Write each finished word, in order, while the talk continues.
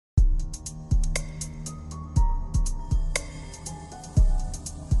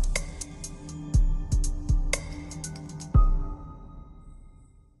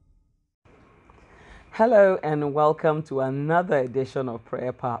Hello and welcome to another edition of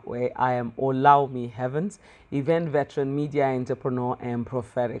Prayer Pathway. I am Olawumi Heavens, event veteran, media entrepreneur, and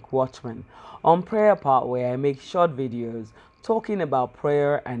prophetic watchman. On Prayer Pathway, I make short videos talking about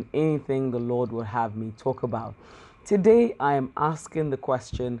prayer and anything the Lord would have me talk about. Today, I am asking the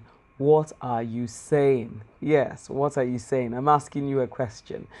question, what are you saying? Yes, what are you saying? I'm asking you a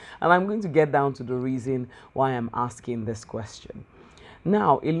question, and I'm going to get down to the reason why I'm asking this question.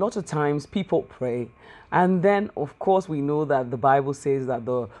 Now, a lot of times people pray, and then, of course, we know that the Bible says that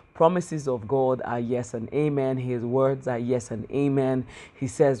the promises of God are yes and amen. His words are yes and amen. He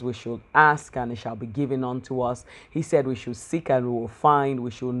says we should ask and it shall be given unto us. He said we should seek and we will find.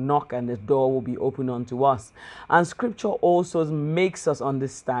 We should knock and the door will be opened unto us. And scripture also makes us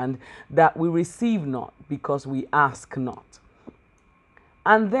understand that we receive not because we ask not.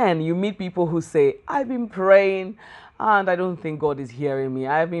 And then you meet people who say, I've been praying and I don't think God is hearing me.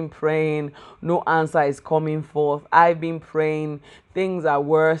 I've been praying, no answer is coming forth. I've been praying, things are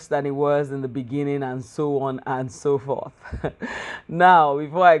worse than it was in the beginning, and so on and so forth. Now,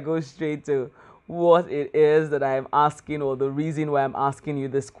 before I go straight to what it is that I'm asking, or the reason why I'm asking you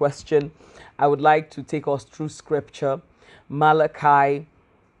this question, I would like to take us through scripture, Malachi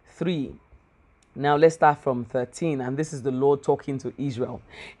 3. Now let's start from 13, and this is the Lord talking to Israel.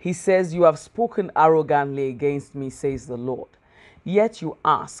 He says, "You have spoken arrogantly against me, says the Lord. Yet you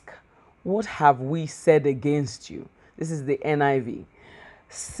ask, what have we said against you?" This is the NIV.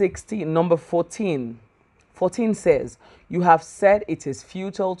 16, number 14. 14 says, "You have said it is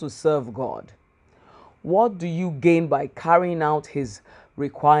futile to serve God. What do you gain by carrying out his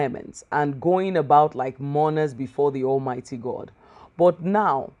requirements and going about like mourners before the Almighty God? But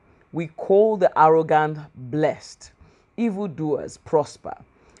now we call the arrogant blessed, evildoers prosper,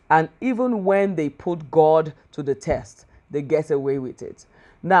 and even when they put God to the test, they get away with it."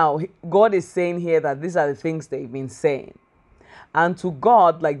 Now, God is saying here that these are the things they've been saying. And to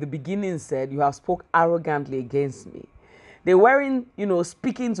God, like the beginning said, "You have spoke arrogantly against me." They weren't,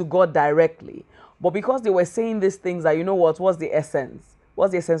 speaking to God directly, but because they were saying these things, that, what's the essence?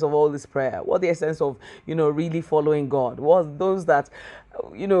 What's the essence of all this prayer? What's the essence of, really following God? What's those that,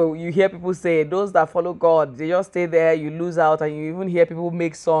 you hear people say, those that follow God, they just stay there, you lose out, and you even hear people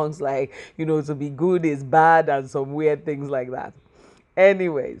make songs like, to be good is bad and some weird things like that.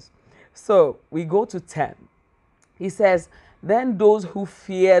 Anyways, so we go to 10. He says, "Then those who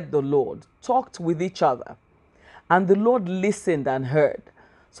feared the Lord talked with each other, and the Lord listened and heard."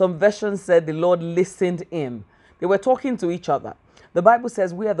 Some versions said the Lord listened in. They were talking to each other. The Bible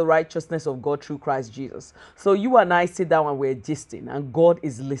says we are the righteousness of God through Christ Jesus. So you and I sit down and we're gisting, and God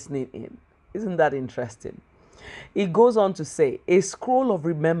is listening in. Isn't that interesting? It goes on to say, "A scroll of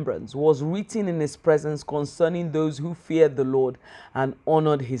remembrance was written in his presence concerning those who feared the Lord and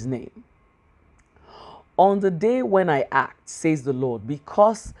honored his name. On the day when I act, says the Lord,"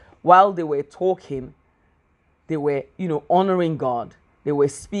 because while they were talking, they were, honoring God. They were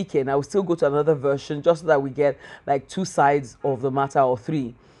speaking. I will still go to another version just so that we get like two sides of the matter, or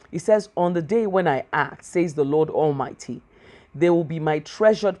three. It says, "On the day when I act, says the Lord Almighty, they will be my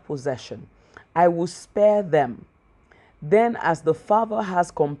treasured possession. I will spare them. Then as the father has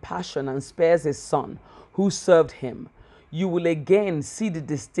compassion and spares his son who served him, you will again see the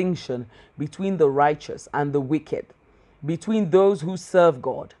distinction between the righteous and the wicked, between those who serve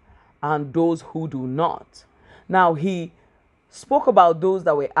God and those who do not." Now, he spoke about those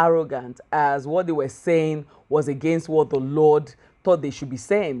that were arrogant as what they were saying was against what the Lord thought they should be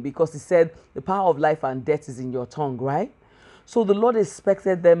saying, because he said the power of life and death is in your tongue, right? So the Lord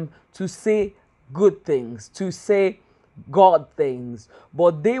expected them to say good things, to say God things,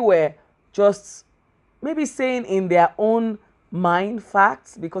 but they were just maybe saying in their own mind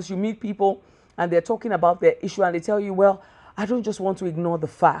facts, because you meet people and they're talking about their issue and they tell you, well, I don't just want to ignore the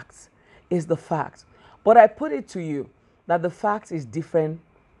facts. It's the fact. But I put it to you that the fact is different,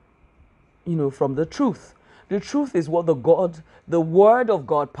 from the truth. The truth is what the word of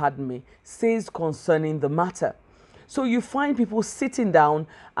God, says concerning the matter. So you find people sitting down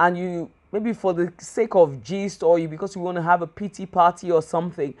and you, maybe for the sake of gist, or because you want to have a pity party or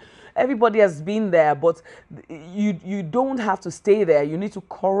something, everybody has been there, but you don't have to stay there. You need to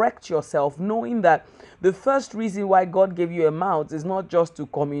correct yourself, knowing that the first reason why God gave you a mouth is not just to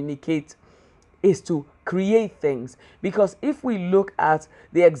communicate, is to create things. Because if we look at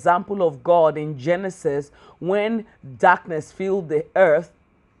the example of God in Genesis, when darkness filled the earth,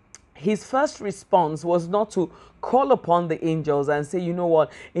 his first response was not to call upon the angels and say, you know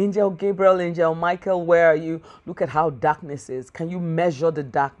what, Angel Gabriel, Angel Michael, where are you? Look at how darkness is. Can you measure the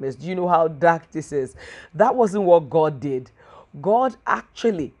darkness? Do you know how dark this is? That wasn't what God did. God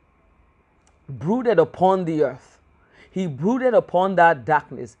actually brooded upon the earth. He brooded upon that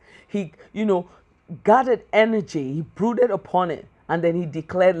darkness. He, gathered energy. He brooded upon it. And then he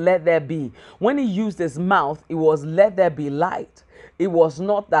declared, let there be. When he used his mouth, it was, let there be light. It was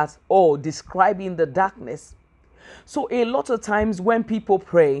not that, describing the darkness. So a lot of times when people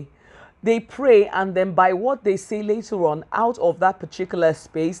pray, they pray, and then by what they say later on, out of that particular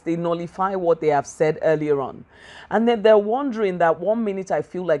space, they nullify what they have said earlier on. And then they're wondering that 1 minute I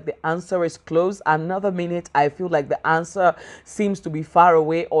feel like the answer is close, another minute I feel like the answer seems to be far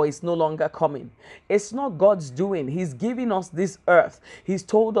away or it's no longer coming. It's not God's doing. He's giving us this earth. He's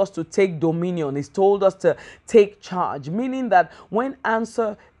told us to take dominion. He's told us to take charge, meaning that when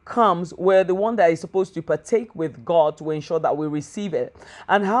answer comes, we're the one that is supposed to partake with God to ensure that we receive it.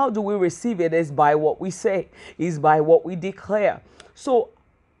 And how do we receive it? Is by what we say, is by what we declare. So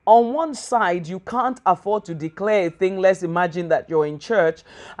on one side, you can't afford to declare a thing. Let's imagine that you're in church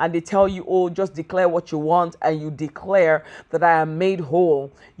and they tell you, just declare what you want, and you declare that I am made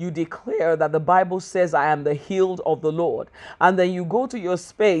whole. You declare that the Bible says I am the healed of the Lord. And then you go to your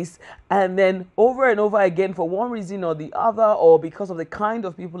space, and then over and over again, for one reason or the other, or because of the kind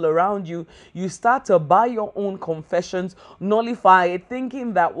of people around you, you start to, by your own confessions, nullify it,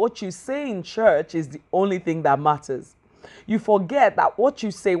 thinking that what you say in church is the only thing that matters. You forget that what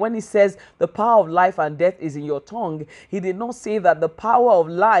you say, when he says the power of life and death is in your tongue, he did not say that the power of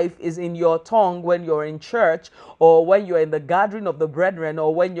life is in your tongue when you're in church, or when you're in the gathering of the brethren,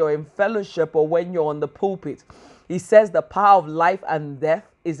 or when you're in fellowship, or when you're on the pulpit. He says the power of life and death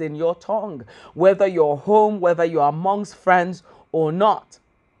is in your tongue, whether you're home, whether you're amongst friends or not.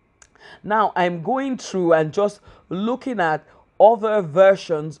 Now, I'm going through and just looking at other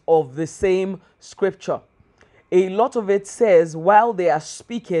versions of the same scripture. A lot of it says, while they are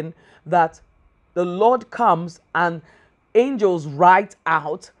speaking, that the Lord comes and angels write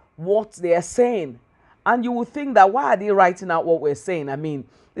out what they are saying. And you will think that, why are they writing out what we're saying? I mean,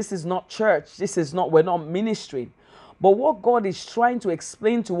 this is not church. We're not ministering. But what God is trying to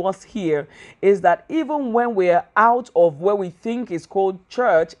explain to us here is that even when we're out of where we think is called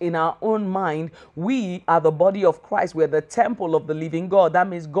church in our own mind, we are the body of Christ. We're the temple of the living God. That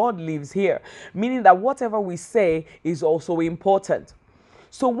means God lives here, meaning that whatever we say is also important.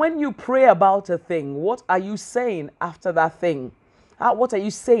 So when you pray about a thing, what are you saying after that thing? What are you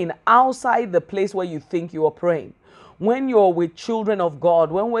saying outside the place where you think you are praying? When you're with children of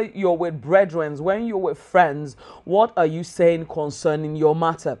God, when you're with brethren, when you're with friends, what are you saying concerning your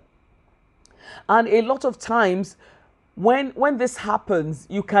matter? And a lot of times, when this happens,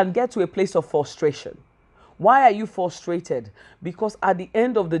 you can get to a place of frustration. Why are you frustrated? Because at the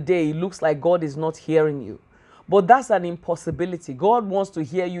end of the day, it looks like God is not hearing you. But that's an impossibility. God wants to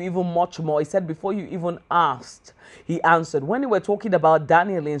hear you even much more. He said, before you even asked, he answered. When we were talking about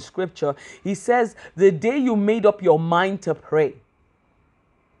Daniel in scripture, he says, the day you made up your mind to pray.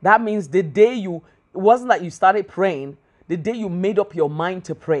 That means the day it wasn't that you started praying, the day you made up your mind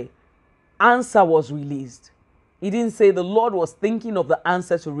to pray, answer was released. He didn't say the Lord was thinking of the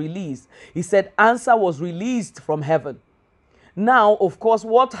answer to release. He said answer was released from heaven. Now, of course,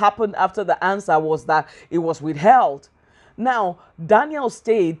 what happened after the answer was that it was withheld. Now, Daniel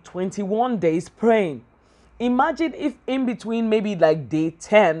stayed 21 days praying. Imagine if in between maybe like day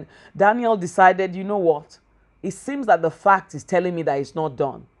 10, Daniel decided, you know what? It seems that the fact is telling me that it's not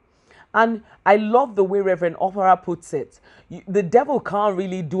done. And I love the way Reverend Opera puts it. The devil can't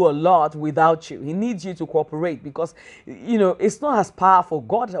really do a lot without you. He needs you to cooperate because, it's not as powerful.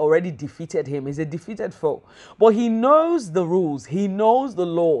 God already defeated him. He's a defeated foe. But he knows the rules. He knows the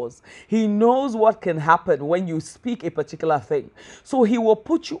laws. He knows what can happen when you speak a particular thing. So he will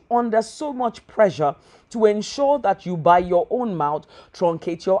put you under so much pressure to ensure that you, by your own mouth,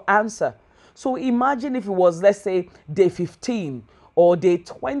 truncate your answer. So imagine if it was, let's say, day 15 or day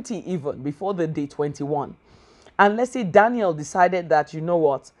 20 even, before the day 21. And let's say Daniel decided that, you know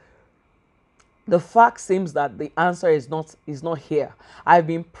what, the fact seems that the answer is not here. I've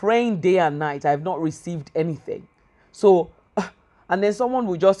been praying day and night. I've not received anything. So, and then someone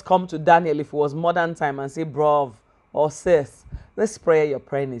would just come to Daniel if it was modern time and say, bro or sis, this prayer you're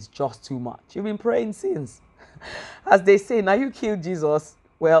praying is just too much. You've been praying since. As they say, now you killed Jesus.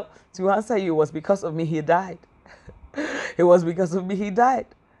 Well, to answer you, it was because of me he died. It was because of me he died.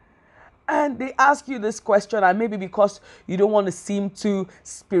 And they ask you this question, and maybe because you don't want to seem too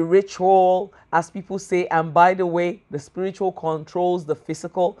spiritual, as people say, and by the way, the spiritual controls the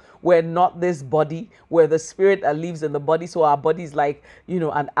physical. We're not this body. We're the spirit that lives in the body. So our body is like,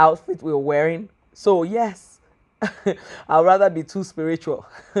 an outfit we're wearing. So yes, I'd rather be too spiritual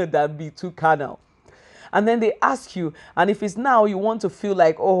than be too carnal. And then they ask you, and if it's now you want to feel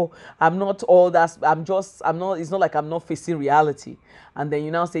like, oh, I'm not all that, I'm not, it's not like I'm not facing reality. And then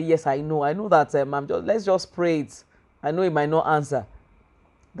you now say, yes, I know that let's just pray it. I know it might not answer.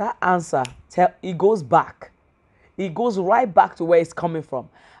 That answer, it goes back. It goes right back to where it's coming from.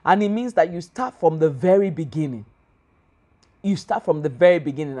 And it means that you start from the very beginning. You start from the very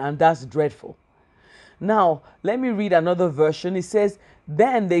beginning, and that's dreadful. Now, let me read another version. It says,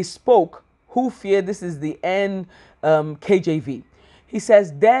 then they spoke who feared, this is the KJV. He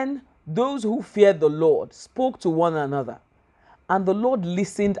says, then those who feared the Lord spoke to one another, and the Lord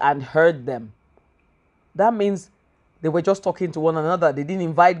listened and heard them. That means they were just talking to one another. They didn't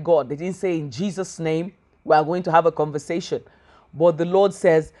invite God. They didn't say, in Jesus' name, we are going to have a conversation. But the Lord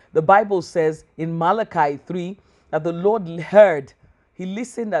says, the Bible says in Malachi 3, that the Lord heard. He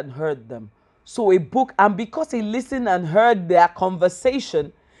listened and heard them. So a book, and because he listened and heard their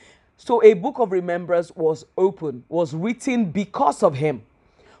conversation, so a book of remembrance was opened, was written because of him,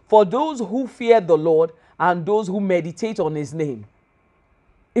 for those who fear the Lord and those who meditate on his name.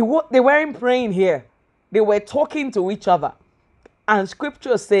 They weren't praying here. They were talking to each other. And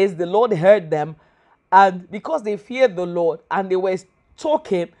scripture says the Lord heard them, and because they feared the Lord and they were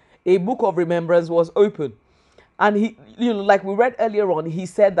talking, a book of remembrance was opened. And he, like we read earlier on, he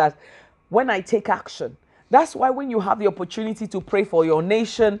said that when I take action, that's why when you have the opportunity to pray for your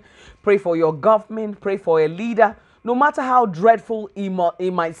nation, pray for your government, pray for a leader, no matter how dreadful it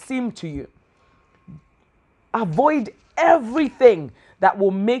might seem to you, avoid everything that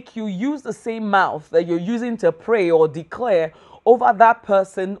will make you use the same mouth that you're using to pray or declare over that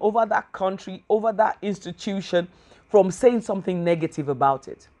person, over that country, over that institution, from saying something negative about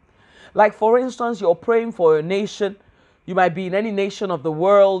it. Like, for instance, you're praying for a nation. You might be in any nation of the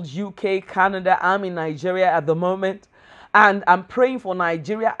world, UK, Canada. I'm in Nigeria at the moment, and I'm praying for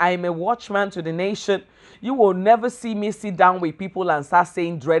Nigeria. I'm a watchman to the nation. You will never see me sit down with people and start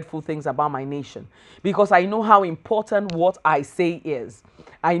saying dreadful things about my nation, because I know how important what I say is.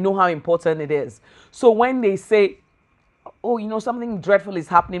 I know how important it is. So when they say, oh, something dreadful is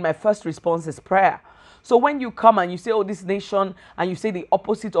happening, my first response is prayer. So when you come and you say, oh, this nation, and you say the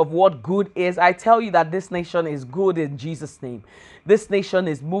opposite of what good is, I tell you that this nation is good in Jesus' name. This nation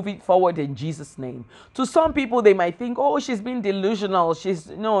is moving forward in Jesus' name. To some people, they might think, oh, she's being delusional. She's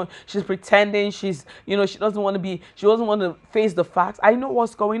pretending. She doesn't want to face the facts. I know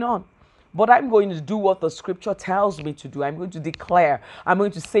what's going on. But I'm going to do what the scripture tells me to do. I'm going to declare. I'm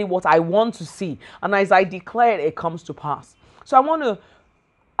going to say what I want to see. And as I declare it, it comes to pass. So I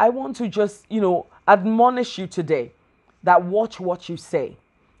want to just, admonish you today that watch what you say.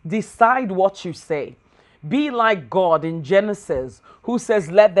 Decide what you say. Be like God in Genesis, who says,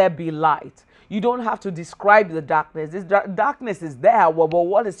 let there be light. You don't have to describe the darkness. This darkness is there, but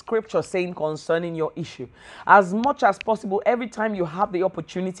what is scripture saying concerning your issue? As much as possible, every time you have the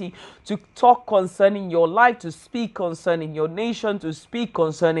opportunity to talk concerning your life, to speak concerning your nation, to speak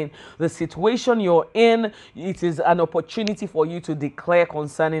concerning the situation you're in, it is an opportunity for you to declare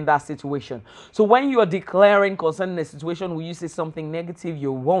concerning that situation. So when you are declaring concerning the situation, will you say something negative?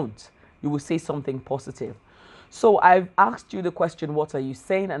 You won't. You will say something positive. So I've asked you the question, what are you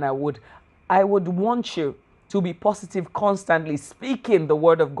saying? And I would want you to be positive constantly, speaking the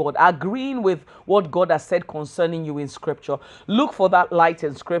word of God, agreeing with what God has said concerning you in scripture. Look for that light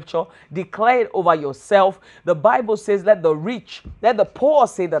in scripture. Declare it over yourself. The Bible says, let the poor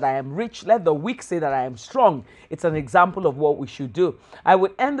say that I am rich. Let the weak say that I am strong. It's an example of what we should do. I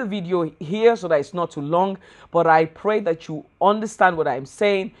would end the video here so that it's not too long, but I pray that you understand what I'm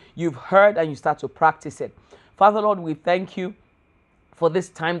saying. You've heard and you start to practice it. Father, Lord, we thank you for this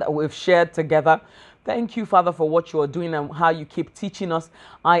time that we've shared together. Thank you, Father, for what you are doing and how you keep teaching us.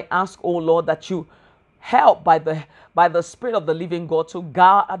 I ask, oh Lord, that you help by the Spirit of the living God to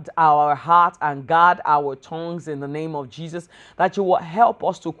guard our heart and guard our tongues in the name of Jesus, that you will help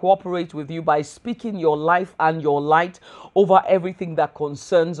us to cooperate with you by speaking your life and your light over everything that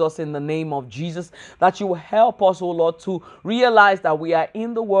concerns us in the name of Jesus, that you will help us, oh Lord, to realize that we are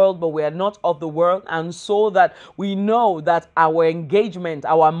in the world, but we are not of the world, and so that we know that our engagement,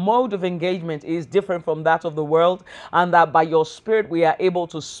 our mode of engagement is different from that of the world, and that by your Spirit we are able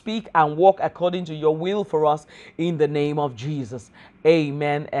to speak and walk according to your will for us in the name of Jesus.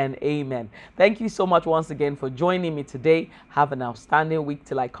 Amen and amen. Thank you so much once again for joining me today. Have an outstanding week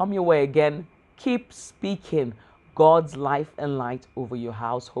till I come your way again. Keep speaking God's life and light over your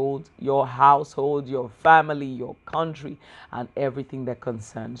household, your family, your country, and everything that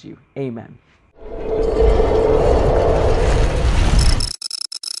concerns you. Amen.